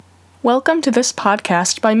Welcome to this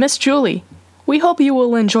podcast by Miss Julie. We hope you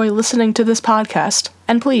will enjoy listening to this podcast,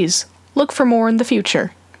 and please, look for more in the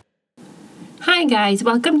future. Hi guys,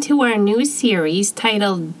 welcome to our new series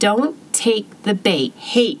titled Don't Take the Bait.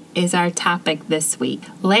 Hate is our topic this week.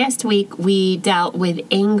 Last week we dealt with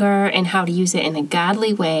anger and how to use it in a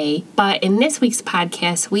godly way, but in this week's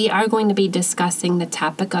podcast we are going to be discussing the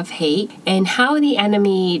topic of hate and how the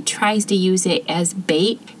enemy tries to use it as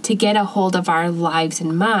bait to get a hold of our lives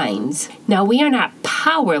and minds. Now we are not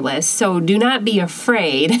powerless, so do not be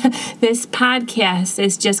afraid. This podcast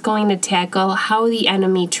is just going to tackle how the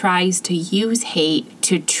enemy tries to use hate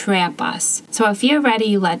to trap us. So if you're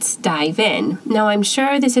ready, let's dive in. Now I'm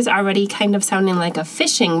sure this is already kind of sounding like a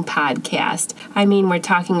fishing podcast. I mean, we're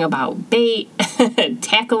talking about bait,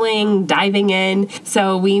 tackling, diving in.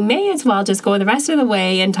 So we may as well just go the rest of the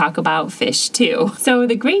way and talk about fish too. So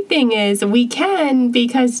the great thing is we can,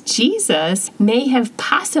 because Jesus may have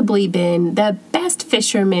possibly been the best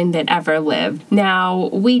fisherman that ever lived. Now,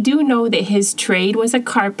 we do know that his trade was a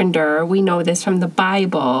carpenter. We know this from the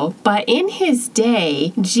Bible. But in his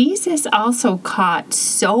day, Jesus also caught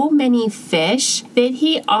so many fish that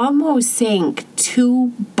he almost sank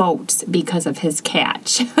 2 boats because of his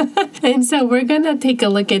catch. And so we're going to take a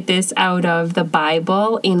look at this out of the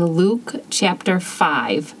Bible in Luke chapter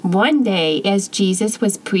 5. One day, as Jesus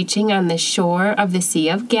was preaching on the shore of the Sea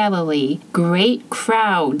of Galilee, great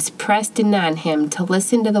crowds pressed in on him to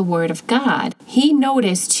listen to the word of God. He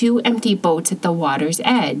noticed 2 empty boats at the water's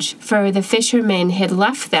edge, for the fishermen had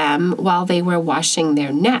left them while they were washing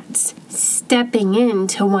their nets. Stepping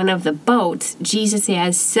into one of the boats, Jesus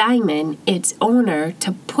asked Simon, its owner,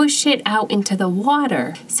 to push it out into the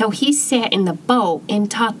water. So he sat in the boat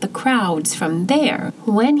and taught the crowds from there.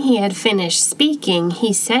 When he had finished speaking,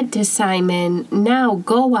 he said to Simon, "Now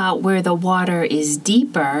go out where the water is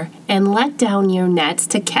deeper and let down your nets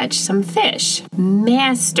to catch some fish."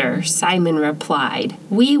 "Master," Simon replied,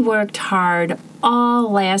 "we worked hard all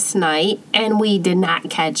last night and we did not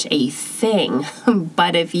catch a thing.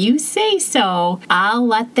 But if you say so, I'll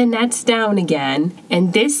let the nets down again."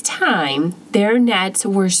 And this time, their nets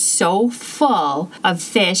were so full of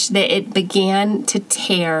fish that it began to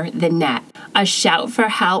tear the net. A shout for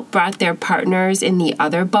help brought their partners in the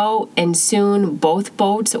other boat, and soon both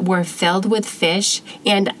boats were filled with fish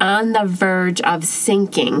and on the verge of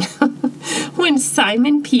sinking. When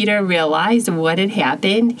Simon Peter realized what had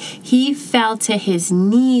happened, he fell to his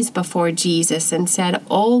knees before Jesus and said,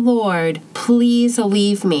 "O Lord, please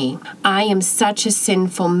leave me. I am such a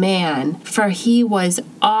sinful man." For he was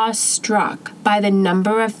awestruck by the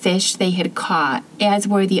number of fish they had caught, as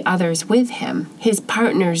were the others with him. His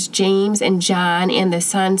partners James and John and the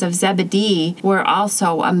sons of Zebedee were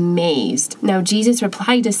also amazed. Now Jesus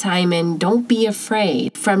replied to Simon, "Don't be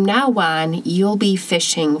afraid. From now on, you'll be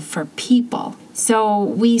fishing for people." So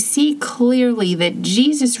we see clearly that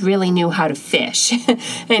Jesus really knew how to fish.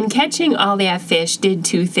 And catching all that fish did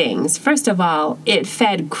 2 things. First of all, it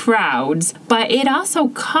fed crowds, but it also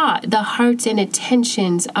caught the hearts and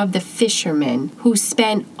attentions of the fishermen who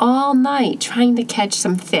spent all night trying to catch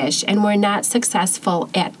some fish and were not successful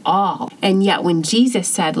at all. And yet when Jesus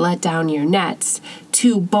said, "Let down your nets,"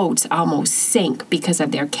 2 boats almost sank because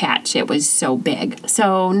of their catch. It was so big.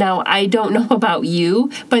 So now I don't know about you,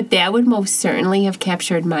 but that would most certainly have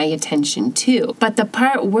captured my attention too. But the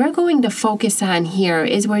part we're going to focus on here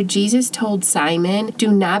is where Jesus told Simon,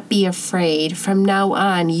 "Do not be afraid. From now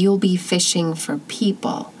on, you'll be fishing for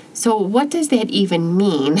people." So what does that even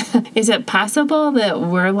mean? Is it possible that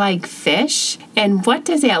we're like fish? And what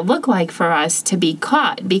does that look like for us to be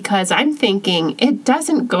caught? Because I'm thinking it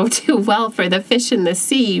doesn't go too well for the fish in the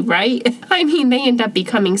sea, right? I mean, they end up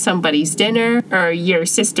becoming somebody's dinner or your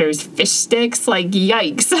sister's fish sticks. Like,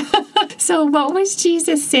 yikes. So what was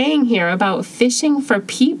Jesus saying here about fishing for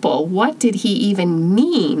people? What did he even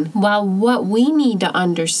mean? Well, what we need to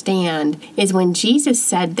understand is when Jesus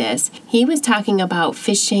said this, he was talking about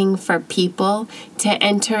fishing for people to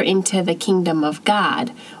enter into the kingdom of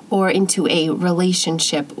God, or into a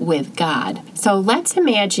relationship with God. So let's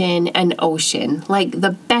imagine an ocean, like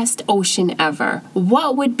the best ocean ever.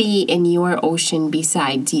 What would be in your ocean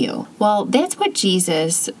besides you? Well, that's what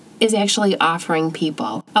Jesus is actually offering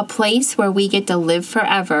people. A place where we get to live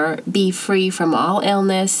forever, be free from all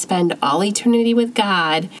illness, spend all eternity with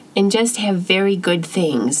God, and just have very good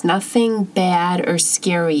things. Nothing bad or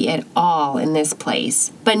scary at all in this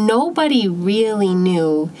place. But nobody really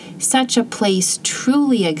knew such a place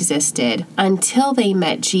truly existed until they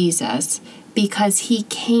met Jesus, because he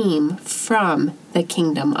came from the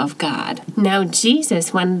kingdom of God. Now,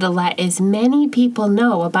 Jesus wanted to let as many people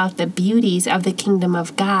know about the beauties of the kingdom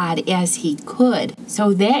of God as he could.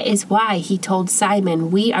 So that is why he told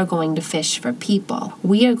Simon, we are going to fish for people.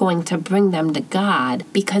 We are going to bring them to God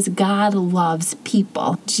because God loves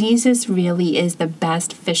people. Jesus really is the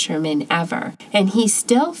best fisherman ever. And he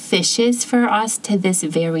still fishes for us to this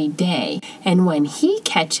very day. And when he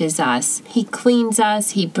catches us, he cleans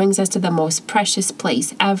us, he brings us to the most precious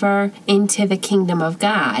place ever, into the kingdom of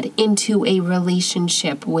God, into a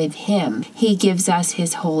relationship with him. He gives us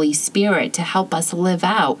his Holy Spirit to help us live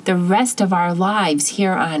out the rest of our lives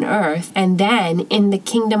here on earth, and then in the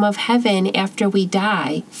kingdom of heaven after we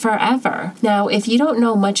die forever. Now, if you don't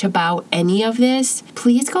know much about any of this,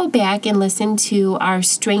 please go back and listen to our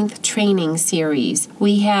strength training series.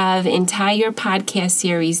 We have entire podcast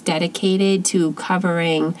series dedicated to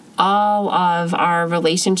covering all of our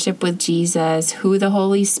relationship with Jesus, who the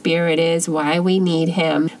Holy Spirit is, why we need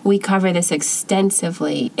him. We cover this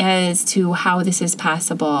extensively as to how this is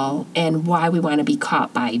possible and why we want to be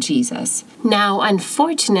caught by Jesus. Now,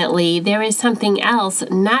 unfortunately, there is something else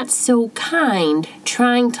not so kind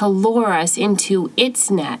trying to lure us into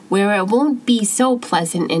its net where it won't be so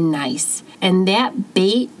pleasant and nice. And that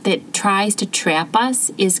bait that tries to trap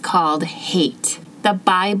us is called hate. The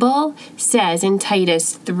Bible says in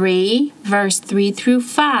Titus 3, verse 3 through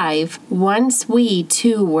 5, once we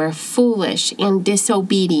too were foolish and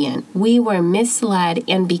disobedient. We were misled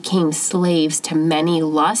and became slaves to many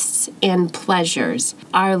lusts and pleasures.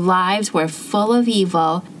 Our lives were full of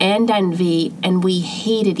evil and envy, and we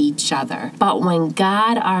hated each other. But when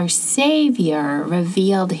God, our Savior,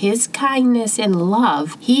 revealed his kindness and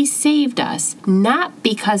love, he saved us, not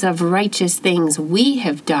because of righteous things we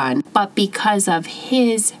have done, but because of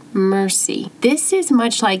his mercy. This is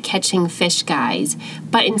much like catching fish, guys,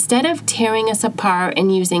 but instead of tearing us apart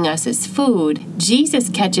and using us as food, Jesus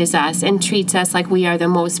catches us and treats us like we are the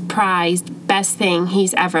most prized, best thing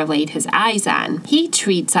he's ever laid his eyes on. He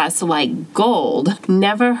treats us like gold,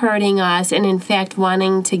 never hurting us, and in fact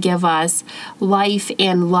wanting to give us life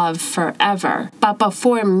and love forever. But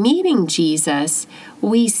before meeting Jesus,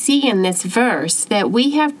 we see in this verse that we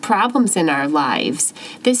have problems in our lives.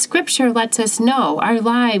 This scripture lets us know our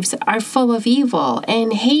lives are full of evil,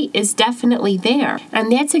 and hate is definitely there.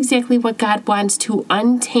 And that's exactly what God wants to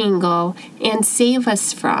untangle and save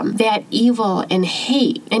us from, that evil and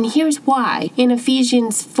hate. And here's why. In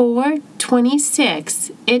Ephesians 4:26,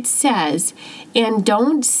 it says, and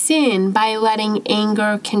don't sin by letting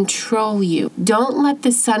anger control you. Don't let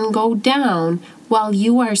the sun go down while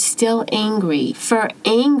you are still angry, for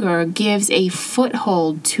anger gives a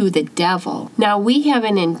foothold to the devil. Now, we have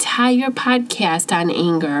an entire podcast on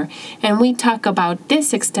anger, and we talk about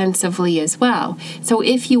this extensively as well. So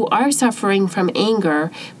if you are suffering from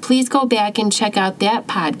anger, please go back and check out that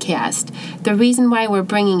podcast. The reason why we're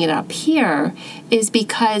bringing it up here is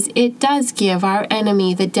because it does give our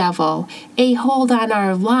enemy, the devil, a hold on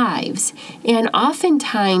our lives. And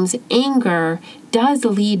oftentimes, anger does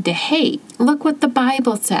lead to hate. Look what the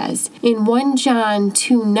Bible says in 1 John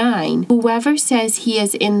 2:9. Whoever says he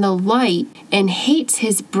is in the light and hates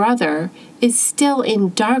his brother is still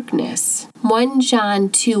in darkness. 1 John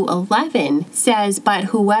 2:11 says, but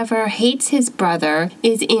whoever hates his brother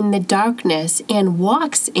is in the darkness and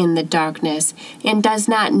walks in the darkness and does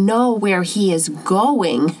not know where he is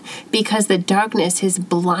going because the darkness has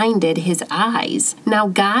blinded his eyes. Now,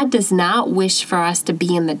 God does not wish for us to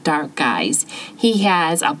be in the dark, guys. He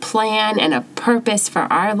has a plan and a purpose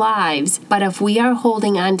for our lives, but if we are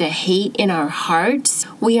holding on to hate in our hearts,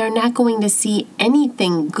 we are not going to see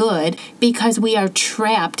anything good because we are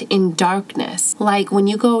trapped in darkness. Like when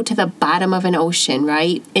you go to the bottom of an ocean,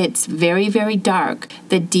 right? It's very, very dark.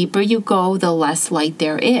 The deeper you go, the less light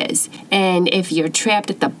there is. And if you're trapped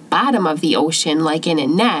at the bottom of the ocean, like in a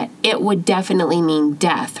net, it would definitely mean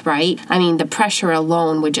death, right? I mean, the pressure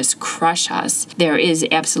alone would just crush us. There is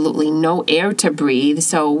absolutely no air to breathe,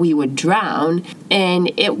 so we would drown, and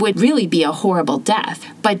it would really be a horrible death.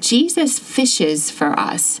 But Jesus fishes for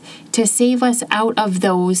us to save us out of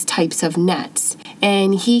those types of nets.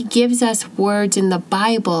 And he gives us words in the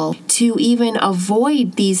Bible to even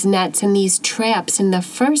avoid these nets and these traps in the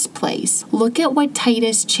first place. Look at what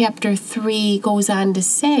Titus chapter 3 goes on to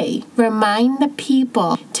say. Remind the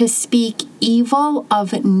people to speak evil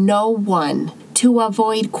of no one, to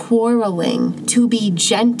avoid quarreling, to be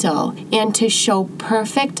gentle, and to show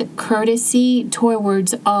perfect courtesy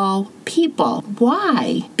towards all people.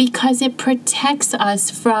 Why? Because it protects us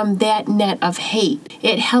from that net of hate.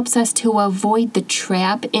 It helps us to avoid the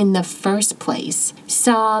trap in the first place.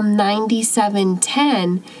 Psalm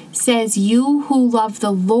 97:10 says, you who love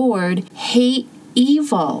the Lord hate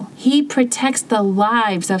evil. He protects the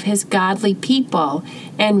lives of his godly people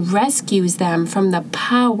and rescues them from the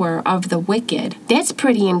power of the wicked. That's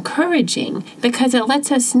pretty encouraging because it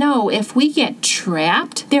lets us know if we get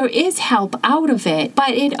trapped, there is help out of it,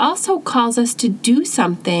 but it also calls us to do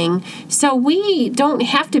something so we don't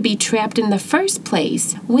have to be trapped in the first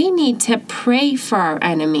place. We need to pray for our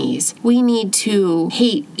enemies. We need to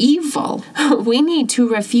hate evil. We need to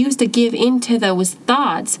refuse to give in to those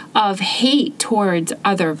thoughts of hate towards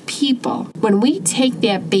other people. When we take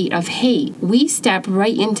that bait of hate, we step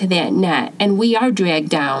right into that net and we are dragged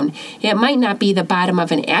down. It might not be the bottom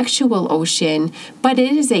of an actual ocean, but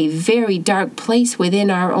it is a very dark place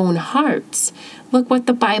within our own hearts. Look what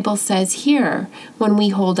the Bible says here when we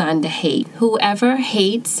hold on to hate. Whoever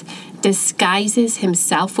hates disguises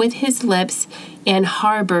himself with his lips and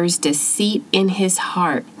harbors deceit in his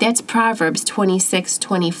heart. That's Proverbs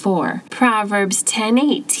 26:24. Proverbs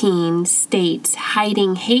 10:18 states,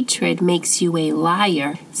 hiding hatred makes you a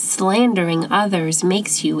liar. Slandering others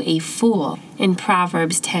makes you a fool. And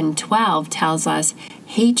Proverbs 10:12 tells us,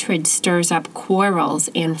 hatred stirs up quarrels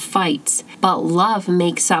and fights, but love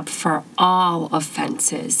makes up for all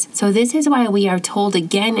offenses. So this is why we are told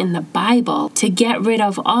again in the Bible to get rid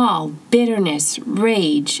of all bitterness,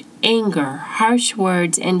 rage, anger, harsh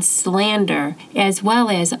words, and slander, as well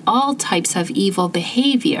as all types of evil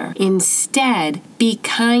behavior. Instead, be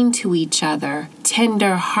kind to each other,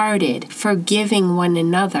 tender-hearted, forgiving one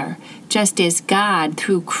another, just as God,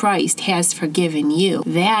 through Christ, has forgiven you.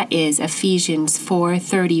 That is Ephesians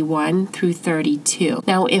 4:31 through 32.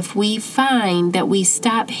 Now, if we find that we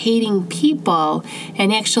stop hating people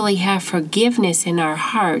and actually have forgiveness in our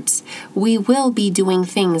hearts, we will be doing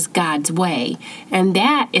things God's way. And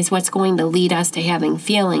that is what's going to lead us to having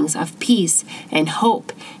feelings of peace and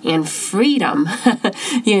hope and freedom.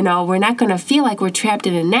 We're not going to feel like we're trapped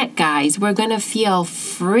in a net, guys. We're going to feel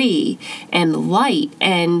free and light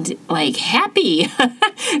and happy.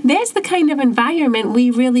 That's the kind of environment we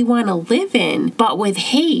really want to live in. But with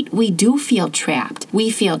hate, we do feel trapped. We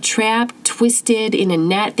feel trapped, twisted in a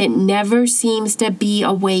net that never seems to be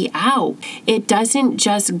a way out. It doesn't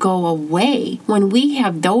just go away. When we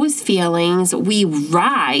have those feelings, we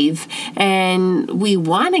writhe and we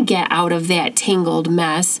want to get out of that tangled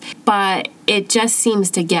mess, but it just seems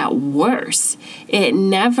to get worse. It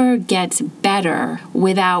never gets better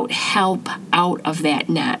without help out of that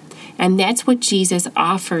net. And that's what Jesus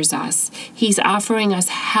offers us. He's offering us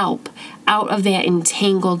help out of that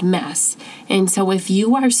entangled mess. And so if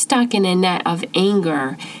you are stuck in a net of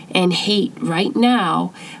anger and hate right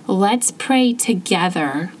now, let's pray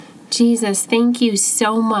together. Jesus, thank you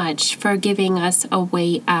so much for giving us a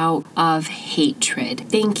way out of hatred.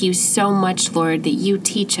 Thank you so much, Lord, that you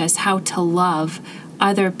teach us how to love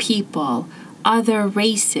other people, other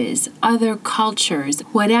races, other cultures,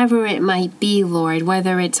 whatever it might be, Lord,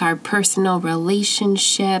 whether it's our personal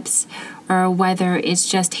relationships or whether it's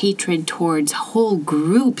just hatred towards whole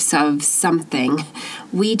groups of something.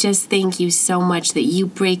 We just thank you so much that you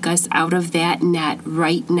break us out of that net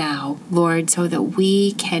right now, Lord, so that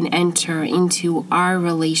we can enter into our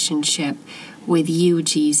relationship with you,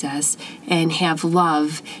 Jesus, and have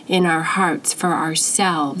love in our hearts for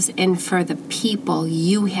ourselves and for the people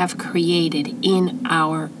you have created in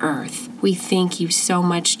our earth. We thank you so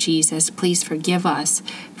much, Jesus. Please forgive us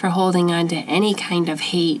for holding on to any kind of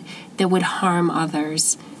hate that would harm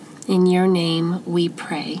others. In your name we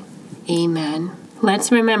pray. Amen.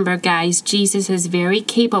 Let's remember, guys, Jesus is very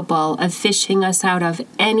capable of fishing us out of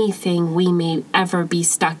anything we may ever be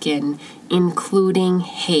stuck in, including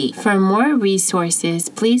hate. For more resources,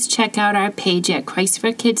 please check out our page at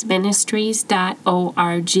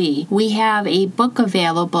ChristForKidsMinistries.org. We have a book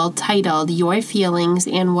available titled Your Feelings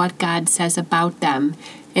and What God Says About Them.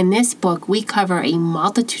 In this book, we cover a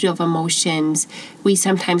multitude of emotions we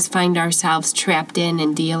sometimes find ourselves trapped in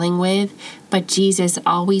and dealing with, but Jesus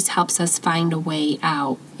always helps us find a way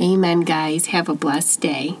out. Amen, guys. Have a blessed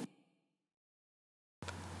day.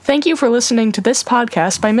 Thank you for listening to this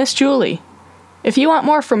podcast by Miss Julie. If you want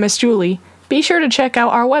more from Miss Julie, be sure to check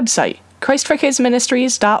out our website,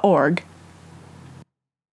 ChristForKidsMinistries.org.